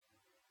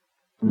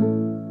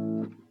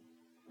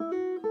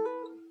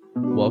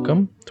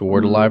Welcome to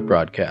Word Alive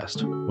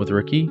Broadcast with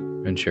Ricky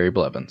and Sherry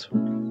Blevins.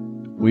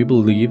 We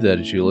believe that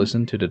as you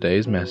listen to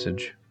today's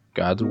message,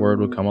 God's Word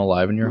will come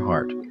alive in your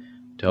heart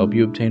to help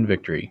you obtain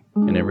victory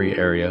in every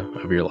area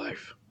of your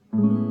life.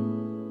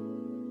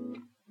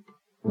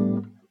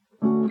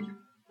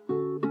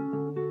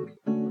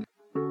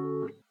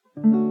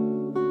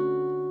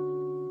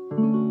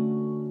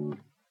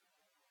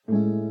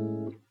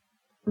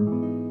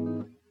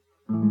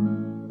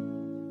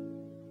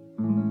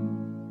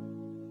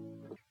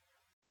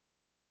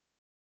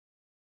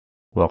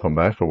 Welcome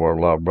back to Word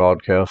Alive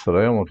Broadcast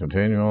today, and we'll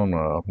continue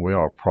on. We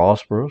are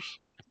prosperous.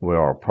 We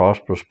are a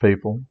prosperous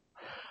people.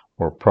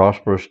 We're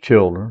prosperous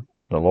children.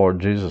 The Lord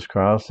Jesus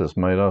Christ has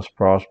made us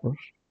prosperous.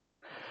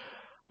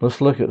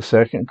 Let's look at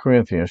 2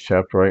 Corinthians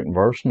chapter 8 and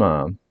verse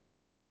 9.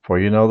 For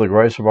you know the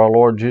grace of our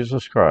Lord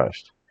Jesus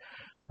Christ,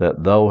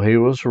 that though he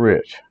was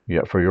rich,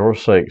 yet for your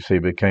sakes he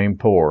became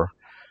poor,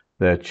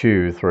 that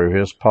you through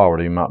his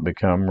poverty might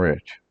become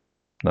rich.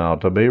 Now,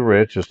 to be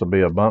rich is to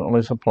be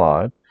abundantly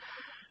supplied.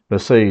 But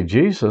see,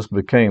 Jesus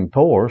became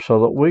poor so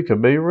that we could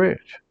be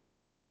rich.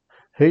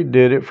 He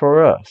did it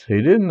for us.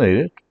 He didn't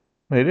need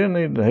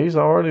it. He's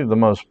already the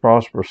most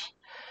prosperous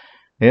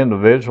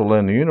individual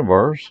in the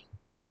universe.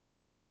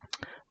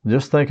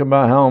 Just think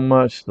about how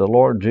much the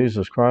Lord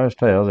Jesus Christ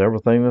has.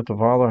 Everything that the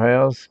Father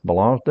has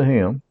belongs to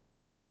him.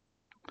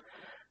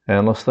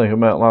 And let's think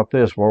about it like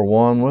this. We're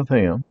one with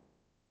him,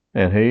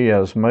 and he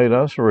has made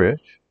us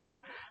rich.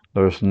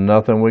 There's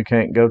nothing we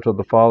can't go to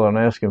the Father and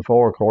ask him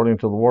for according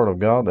to the Word of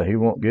God that he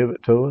won't give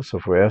it to us.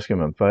 If we ask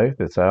him in faith,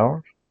 it's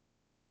ours.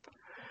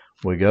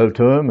 We go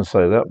to him and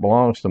say, that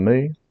belongs to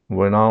me.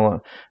 And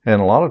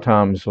a lot of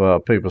times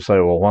people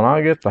say, well, when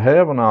I get to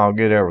heaven, I'll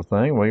get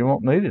everything. Well, you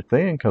won't need it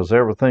then, because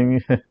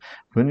everything,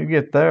 when you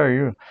get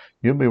there,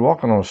 you'll be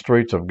walking on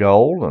streets of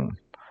gold, and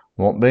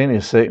won't be any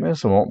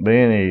sickness, and won't be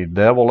any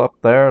devil up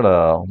there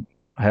to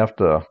have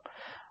to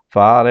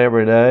fight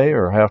every day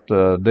or have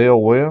to deal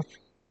with.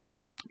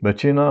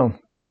 But you know,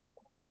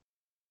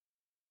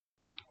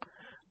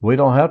 we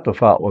don't have to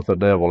fight with the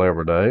devil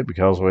every day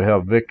because we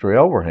have victory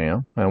over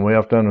him. And we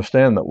have to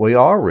understand that we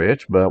are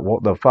rich, but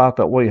the fight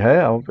that we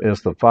have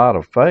is the fight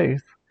of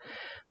faith,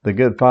 the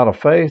good fight of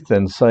faith,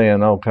 and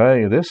saying,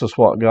 okay, this is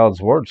what God's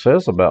Word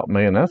says about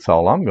me, and that's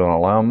all I'm going to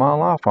allow in my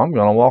life. I'm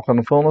going to walk in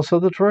the fullness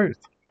of the truth.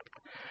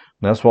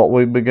 And that's what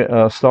we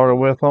started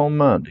with on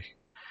Monday.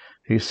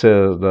 He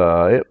says,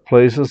 it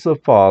pleases the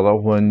Father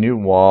when you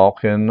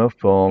walk in the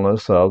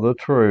fullness of the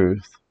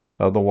truth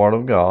of the Word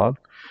of God,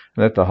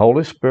 and that the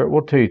Holy Spirit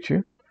will teach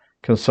you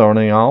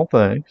concerning all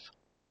things.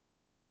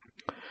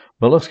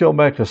 But let's go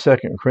back to 2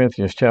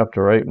 Corinthians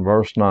chapter 8 and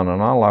verse 9,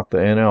 and I like the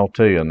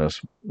NLT in this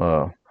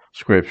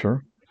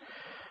scripture.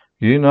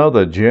 You know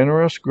the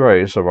generous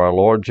grace of our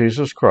Lord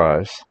Jesus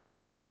Christ,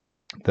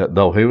 that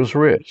though he was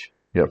rich,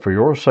 yet for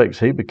your sakes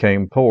he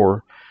became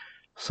poor,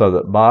 so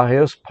that by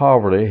his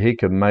poverty he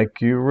could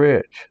make you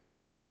rich.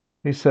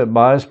 He said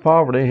by his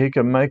poverty he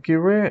could make you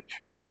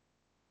rich.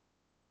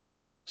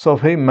 So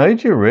if he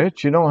made you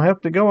rich, you don't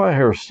have to go out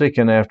here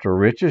seeking after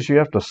riches. You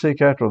have to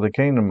seek after the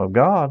kingdom of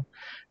God,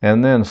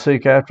 and then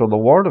seek after the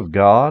Word of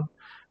God.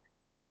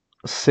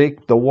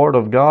 Seek the Word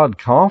of God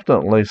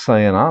confidently,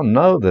 saying, I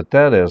know that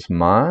that is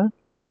mine,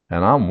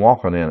 and I'm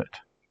walking in it.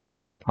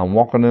 I'm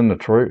walking in the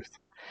truth.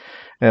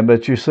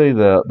 But you see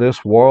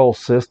this world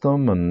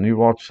system, and you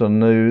watch the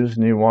news,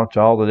 and you watch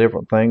all the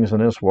different things in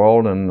this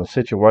world and the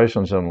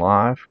situations in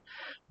life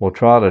will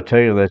try to tell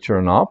you that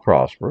you're not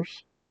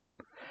prosperous.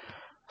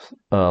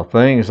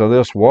 Things of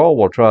this world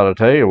will try to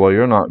tell you, well,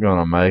 you're not going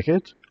to make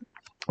it.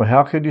 Well,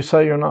 how could you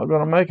say you're not going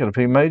to make it if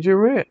he made you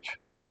rich?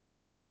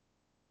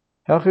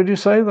 How could you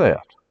say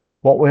that?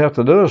 What we have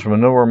to do is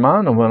renew our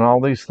mind, and when all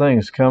these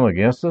things come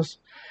against us,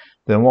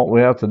 then what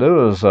we have to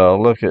do is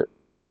look at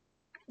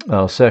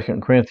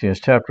 2 Corinthians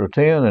chapter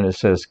 10, and it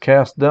says,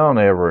 cast down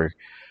every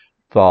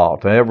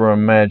thought, every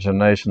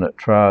imagination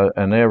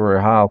and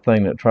every high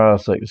thing that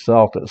tries to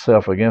exalt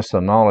itself against the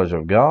knowledge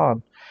of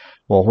God.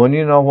 Well, when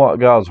you know what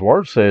God's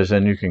Word says,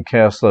 then you can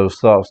cast those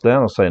thoughts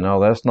down and say,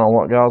 no, that's not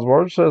what God's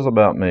Word says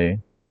about me.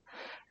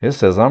 It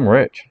says I'm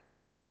rich.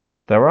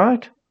 Is that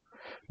right?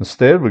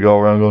 Instead, we go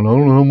around going, I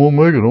don't know how I'm going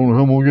to make it. I don't know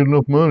how I'm going to get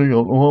enough money. I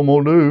don't know how I'm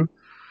going to do.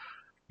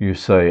 You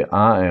say,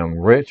 I am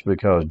rich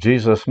because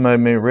Jesus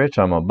made me rich.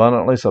 I'm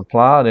abundantly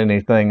supplied.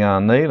 Anything I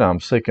need, I'm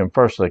seeking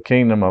first the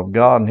kingdom of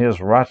God and his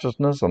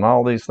righteousness, and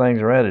all these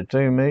things are added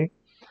to me.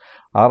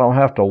 I don't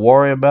have to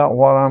worry about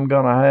what I'm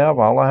going to have.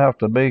 All I have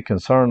to be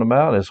concerned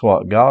about is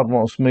what God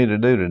wants me to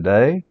do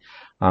today.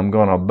 I'm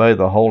going to obey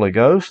the Holy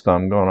Ghost.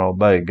 I'm going to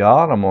obey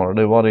God. I'm going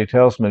to do what he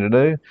tells me to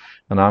do.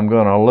 And I'm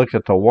going to look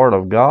at the Word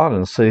of God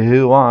and see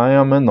who I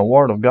am in the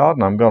Word of God,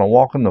 and I'm going to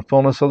walk in the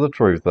fullness of the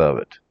truth of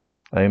it.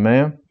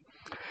 Amen.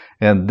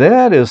 And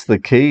that is the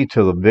key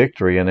to the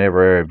victory in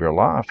every area of your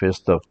life, is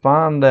to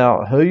find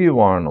out who you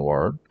are in the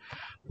Word,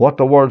 what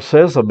the Word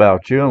says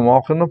about you, and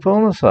walk in the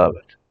fullness of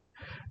it.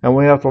 And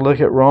we have to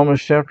look at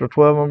Romans chapter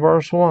 12 and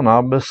verse 1.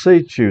 I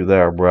beseech you,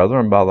 there,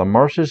 brethren, by the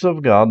mercies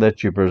of God,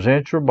 that you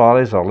present your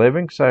bodies a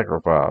living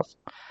sacrifice,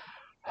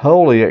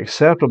 wholly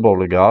acceptable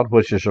to God,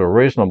 which is a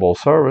reasonable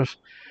service,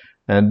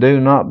 and do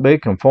not be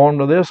conformed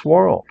to this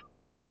world.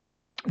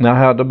 Now,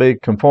 how to be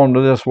conformed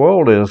to this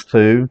world is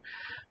to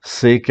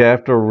seek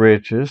after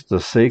riches, to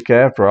seek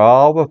after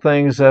all the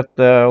things that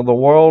the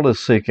world is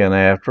seeking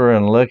after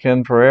and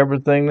looking for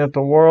everything that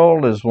the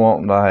world is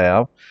wanting to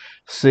have,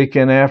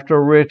 seeking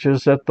after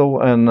riches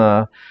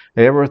and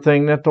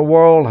everything that the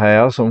world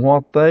has and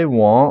what they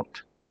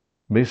want.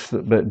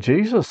 But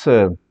Jesus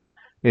said,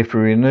 if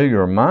you renew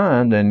your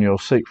mind, then you'll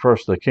seek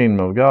first the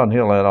kingdom of God, and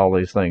He'll add all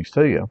these things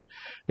to you.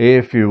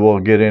 If you will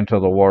get into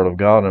the Word of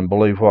God and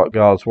believe what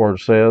God's Word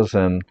says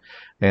and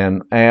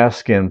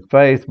ask in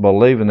faith,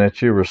 believing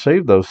that you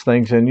receive those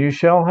things, and you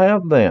shall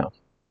have them.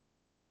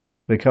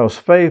 Because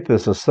faith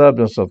is the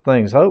substance of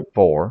things hoped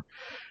for.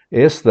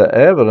 It's the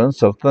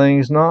evidence of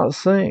things not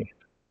seen.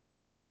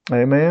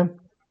 Amen?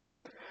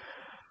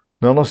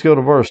 Now let's go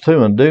to verse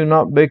 2. And do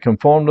not be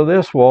conformed to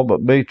this world,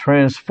 but be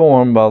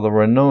transformed by the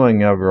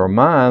renewing of your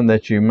mind,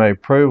 that you may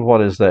prove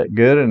what is that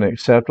good and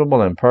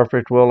acceptable and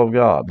perfect will of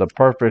God. The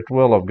perfect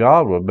will of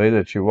God would be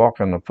that you walk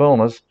in the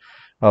fullness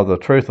of the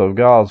truth of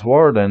God's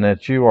Word, and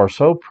that you are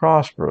so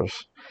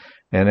prosperous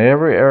in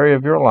every area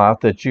of your life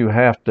that you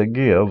have to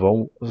give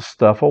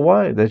stuff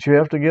away, that you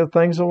have to give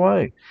things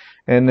away,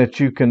 and that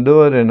you can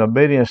do it in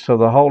obedience to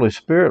the Holy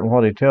Spirit and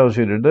what He tells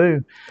you to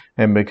do.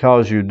 And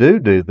because you do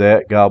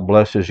that, God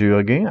blesses you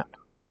again.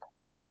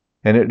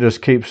 And it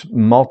just keeps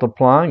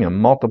multiplying and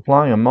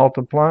multiplying and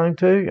multiplying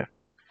to you.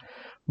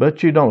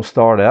 But you don't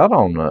start out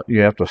on that.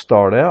 You have to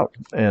start out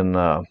in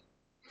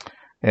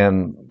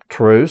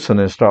truth, and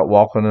then start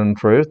walking in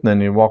truth, and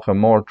then you walk in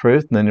more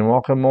truth, and then you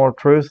walk in more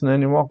truth, and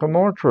then you walk in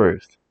more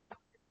truth.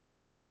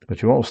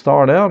 But you won't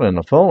start out in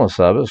the fullness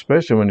of it,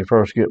 especially when you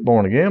first get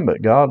born again.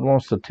 But God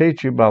wants to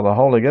teach you by the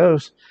Holy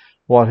Ghost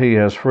what He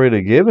has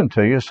freely given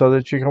to you so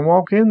that you can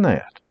walk in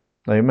that.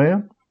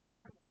 Amen?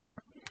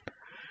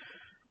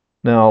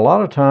 Now, a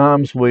lot of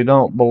times we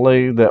don't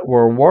believe that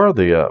we're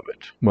worthy of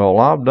it. Well,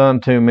 I've done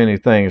too many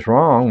things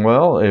wrong.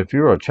 Well, if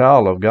you're a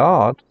child of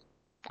God,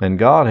 and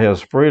God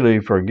has freely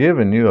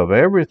forgiven you of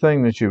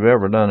everything that you've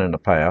ever done in the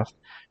past,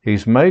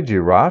 He's made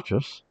you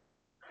righteous.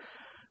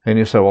 And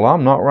you say, well,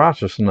 I'm not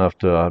righteous enough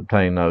to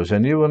obtain those.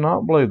 And you will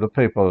not believe the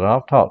people that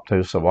I've talked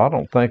to, so I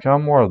don't think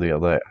I'm worthy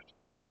of that.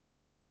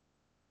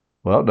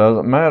 Well, it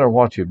doesn't matter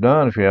what you've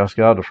done. If you ask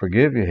God to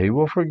forgive you, He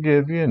will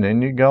forgive you, and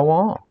then you go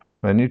on.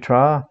 And you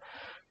try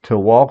to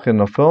walk in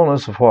the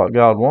fullness of what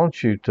God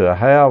wants you to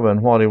have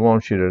and what He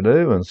wants you to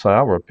do, and say,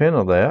 I repent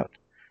of that.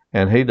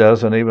 And He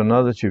doesn't even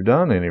know that you've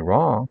done any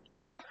wrong.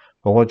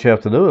 But what you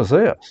have to do is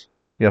this.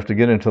 You have to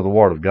get into the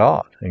Word of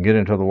God and get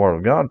into the Word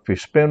of God. If you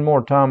spend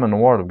more time in the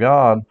Word of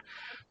God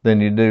than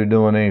you do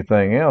doing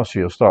anything else,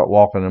 you'll start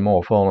walking in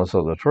more fullness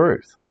of the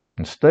truth.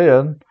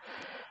 Instead,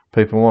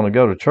 people want to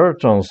go to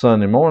church on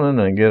Sunday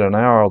morning and get an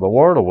hour of the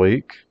Word a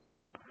week,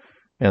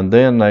 and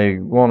then they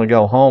want to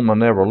go home and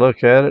never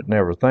look at it,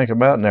 never think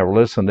about it, never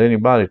listen to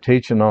anybody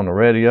teaching on the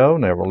radio,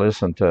 never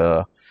listen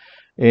to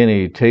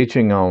any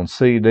teaching on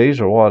CDs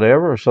or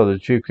whatever, so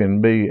that you can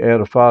be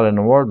edified in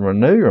the Word and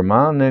renew your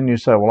mind. Then you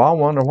say, well, I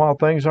wonder why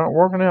things aren't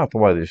working out the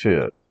way they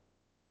should.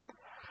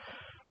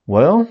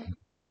 Well,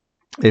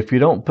 if you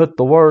don't put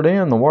the Word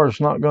in, the Word's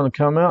not going to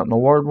come out, and the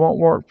Word won't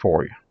work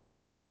for you.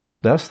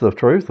 That's the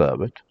truth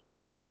of it.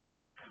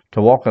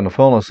 To walk in the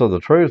fullness of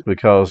the truth,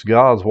 because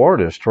God's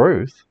Word is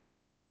truth.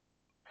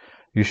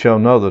 You shall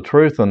know the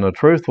truth, and the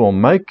truth will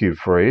make you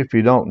free. If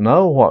you don't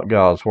know what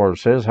God's Word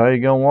says, how are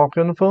you going to walk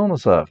in the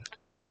fullness of it?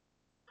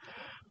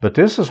 But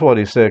this is what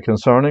He said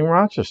concerning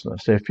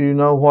righteousness. If you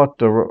know what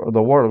the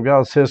Word of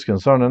God says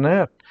concerning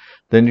that,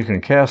 then you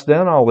can cast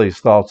down all these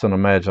thoughts and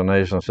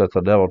imaginations that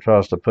the devil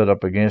tries to put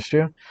up against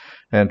you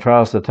and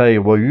tries to tell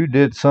you, well, you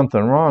did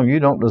something wrong. You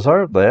don't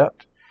deserve that.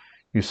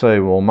 You say,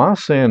 well, my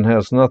sin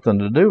has nothing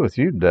to do with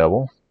you,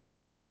 devil.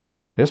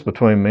 It's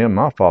between me and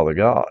my Father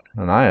God.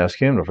 And I asked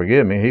Him to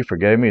forgive me. He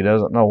forgave me. He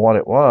doesn't know what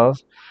it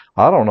was.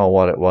 I don't know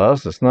what it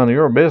was. It's none of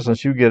your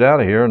business. You get out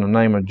of here in the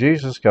name of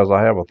Jesus, because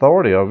I have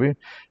authority over you,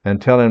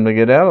 and tell Him to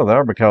get out of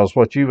there, because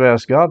what you've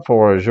asked God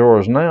for is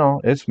yours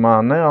now. It's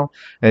mine now,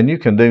 and you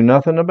can do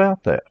nothing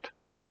about that.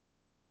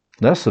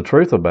 That's the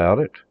truth about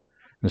it.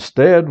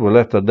 Instead, we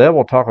let the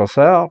devil talk us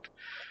out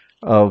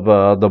of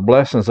the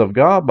blessings of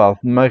God by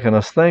making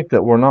us think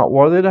that we're not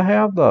worthy to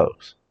have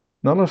those.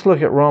 Now let's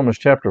look at Romans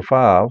chapter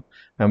 5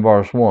 and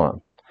verse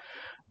 1.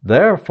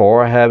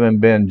 Therefore, having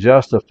been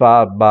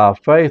justified by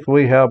faith,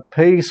 we have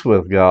peace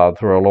with God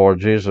through our Lord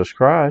Jesus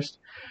Christ,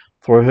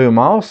 through whom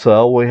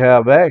also we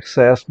have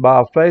access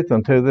by faith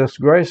unto this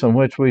grace in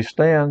which we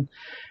stand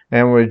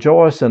and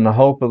rejoice in the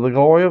hope of the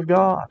glory of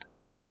God.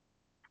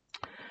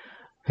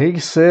 He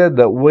said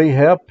that we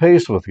have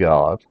peace with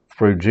God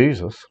through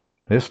Jesus.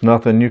 It's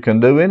nothing you can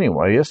do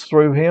anyway. It's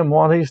through Him,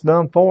 what He's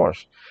done for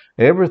us.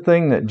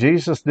 Everything that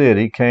Jesus did,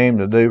 He came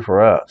to do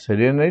for us. He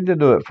didn't need to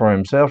do it for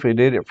Himself. He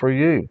did it for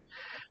you,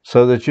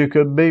 so that you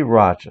could be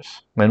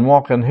righteous and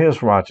walk in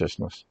His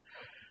righteousness.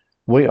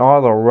 We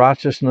are the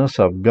righteousness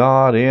of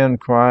God in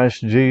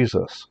Christ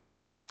Jesus.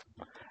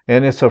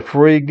 And it's a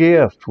free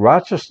gift.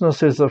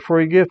 Righteousness is a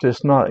free gift.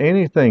 It's not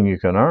anything you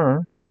can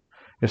earn.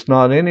 It's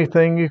not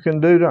anything you can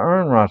do to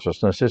earn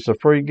righteousness. It's a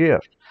free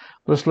gift.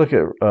 Let's look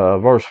at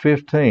verse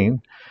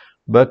 15.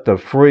 But the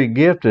free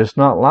gift is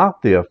not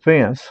like the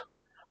offense.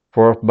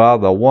 For if by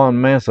the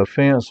one man's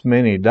offense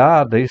many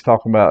died, he's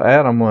talking about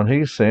Adam when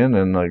he sinned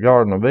in the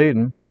Garden of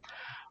Eden,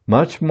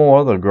 much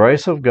more the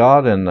grace of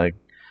God and the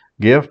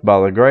gift by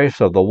the grace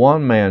of the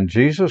one man,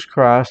 Jesus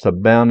Christ,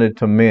 abounded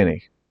to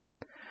many.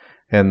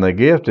 And the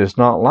gift is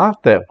not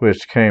like that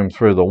which came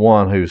through the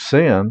one who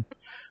sinned,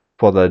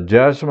 for the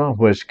judgment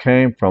which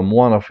came from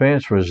one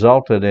offense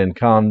resulted in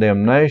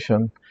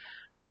condemnation,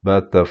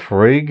 but the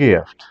free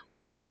gift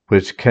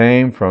which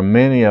came from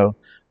many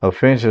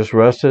offenses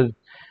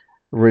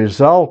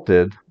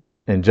resulted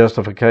in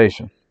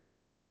justification.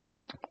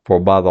 For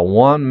by the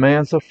one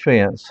man's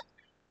offense,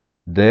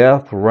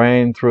 death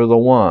reigned through the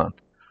one.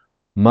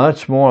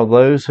 Much more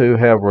those who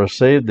have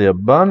received the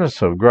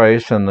abundance of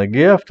grace and the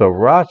gift of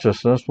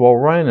righteousness will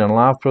reign in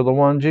life through the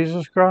one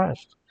Jesus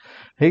Christ.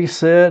 He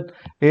said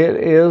it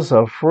is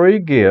a free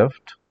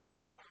gift,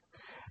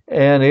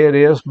 and it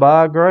is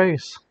by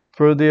grace,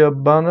 through the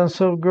abundance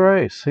of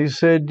grace. He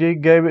said He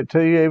gave it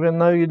to you even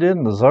though you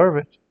didn't deserve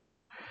it.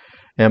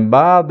 And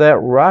by that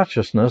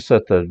righteousness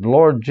that the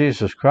Lord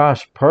Jesus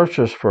Christ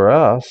purchased for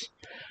us,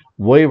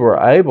 we were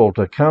able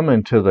to come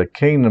into the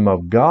kingdom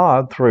of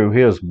God through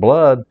His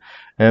blood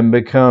and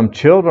become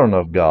children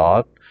of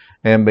God.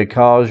 And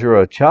because you're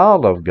a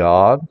child of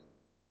God,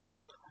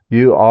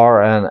 you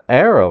are an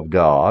heir of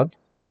God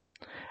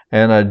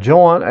and a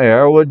joint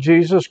heir with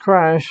Jesus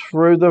Christ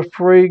through the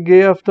free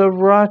gift of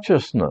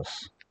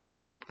righteousness.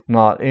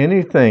 Not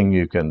anything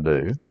you can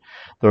do.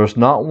 There's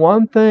not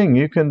one thing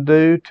you can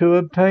do to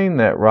obtain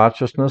that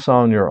righteousness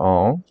on your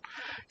own.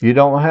 You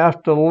don't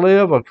have to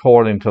live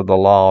according to the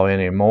law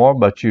anymore,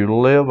 but you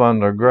live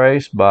under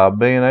grace by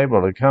being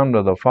able to come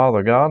to the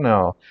Father God.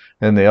 Now,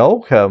 in the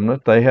Old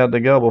Covenant, they had to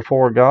go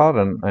before God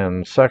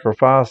and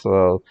sacrifice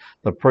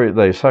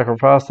they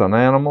sacrificed an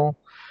animal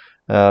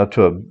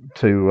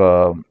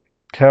to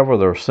cover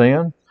their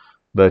sin,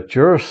 but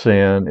your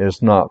sin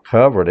is not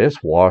covered;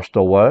 it's washed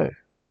away.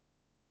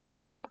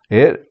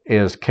 It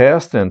is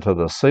cast into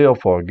the sea of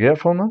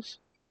forgetfulness.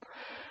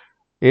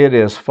 It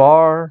is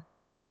far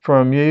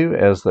from you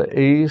as the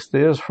east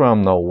is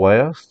from the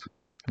west.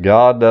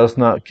 God does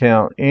not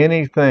count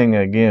anything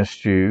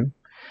against you.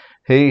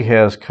 He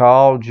has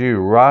called you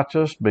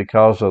righteous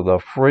because of the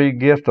free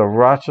gift of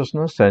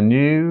righteousness, and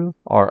you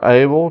are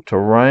able to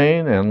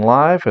reign in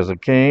life as a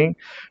king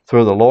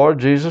through the Lord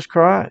Jesus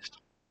Christ.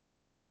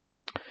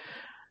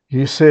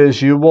 He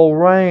says you will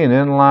reign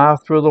in life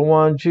through the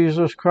one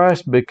Jesus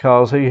Christ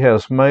because He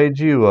has made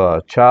you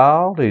a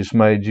child. He's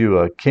made you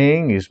a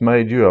king. He's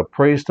made you a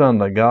priest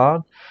unto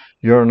God.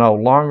 You're no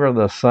longer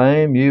the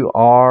same. You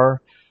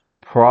are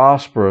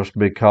prosperous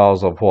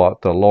because of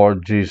what the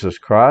Lord Jesus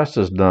Christ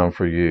has done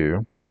for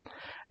you.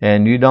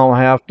 And you don't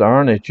have to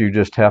earn it. You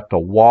just have to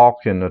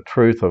walk in the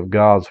truth of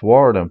God's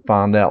Word and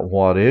find out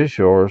what is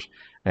yours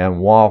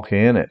and walk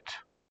in it.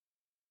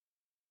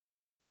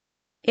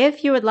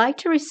 If you would like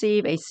to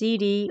receive a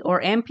CD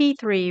or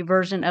MP3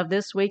 version of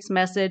this week's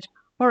message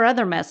or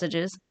other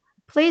messages,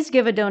 please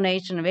give a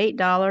donation of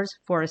 $8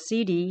 for a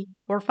CD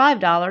or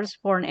 $5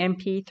 for an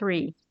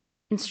MP3.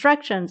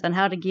 Instructions on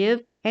how to give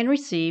and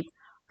receive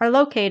are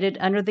located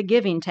under the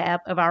Giving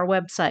tab of our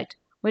website,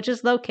 which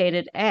is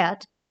located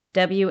at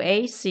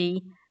wacba.org.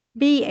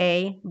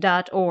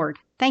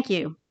 Thank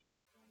you.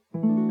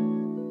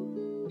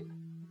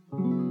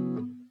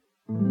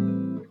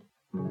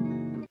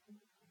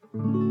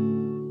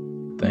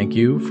 Thank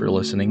you for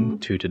listening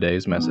to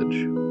today's message.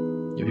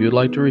 If you would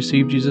like to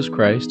receive Jesus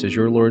Christ as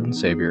your Lord and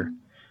Savior,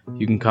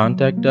 you can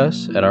contact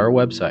us at our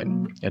website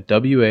at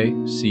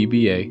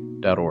wacba.org.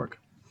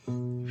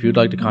 If you would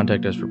like to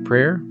contact us for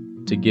prayer,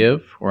 to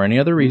give, or any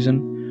other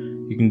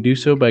reason, you can do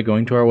so by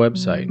going to our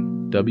website,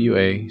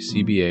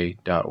 wacba.org,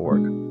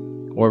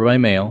 or by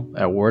mail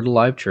at Word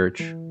Alive Church,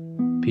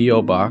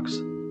 P.O. Box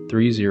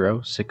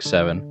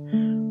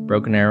 3067,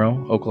 Broken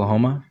Arrow,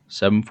 Oklahoma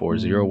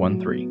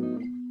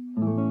 74013.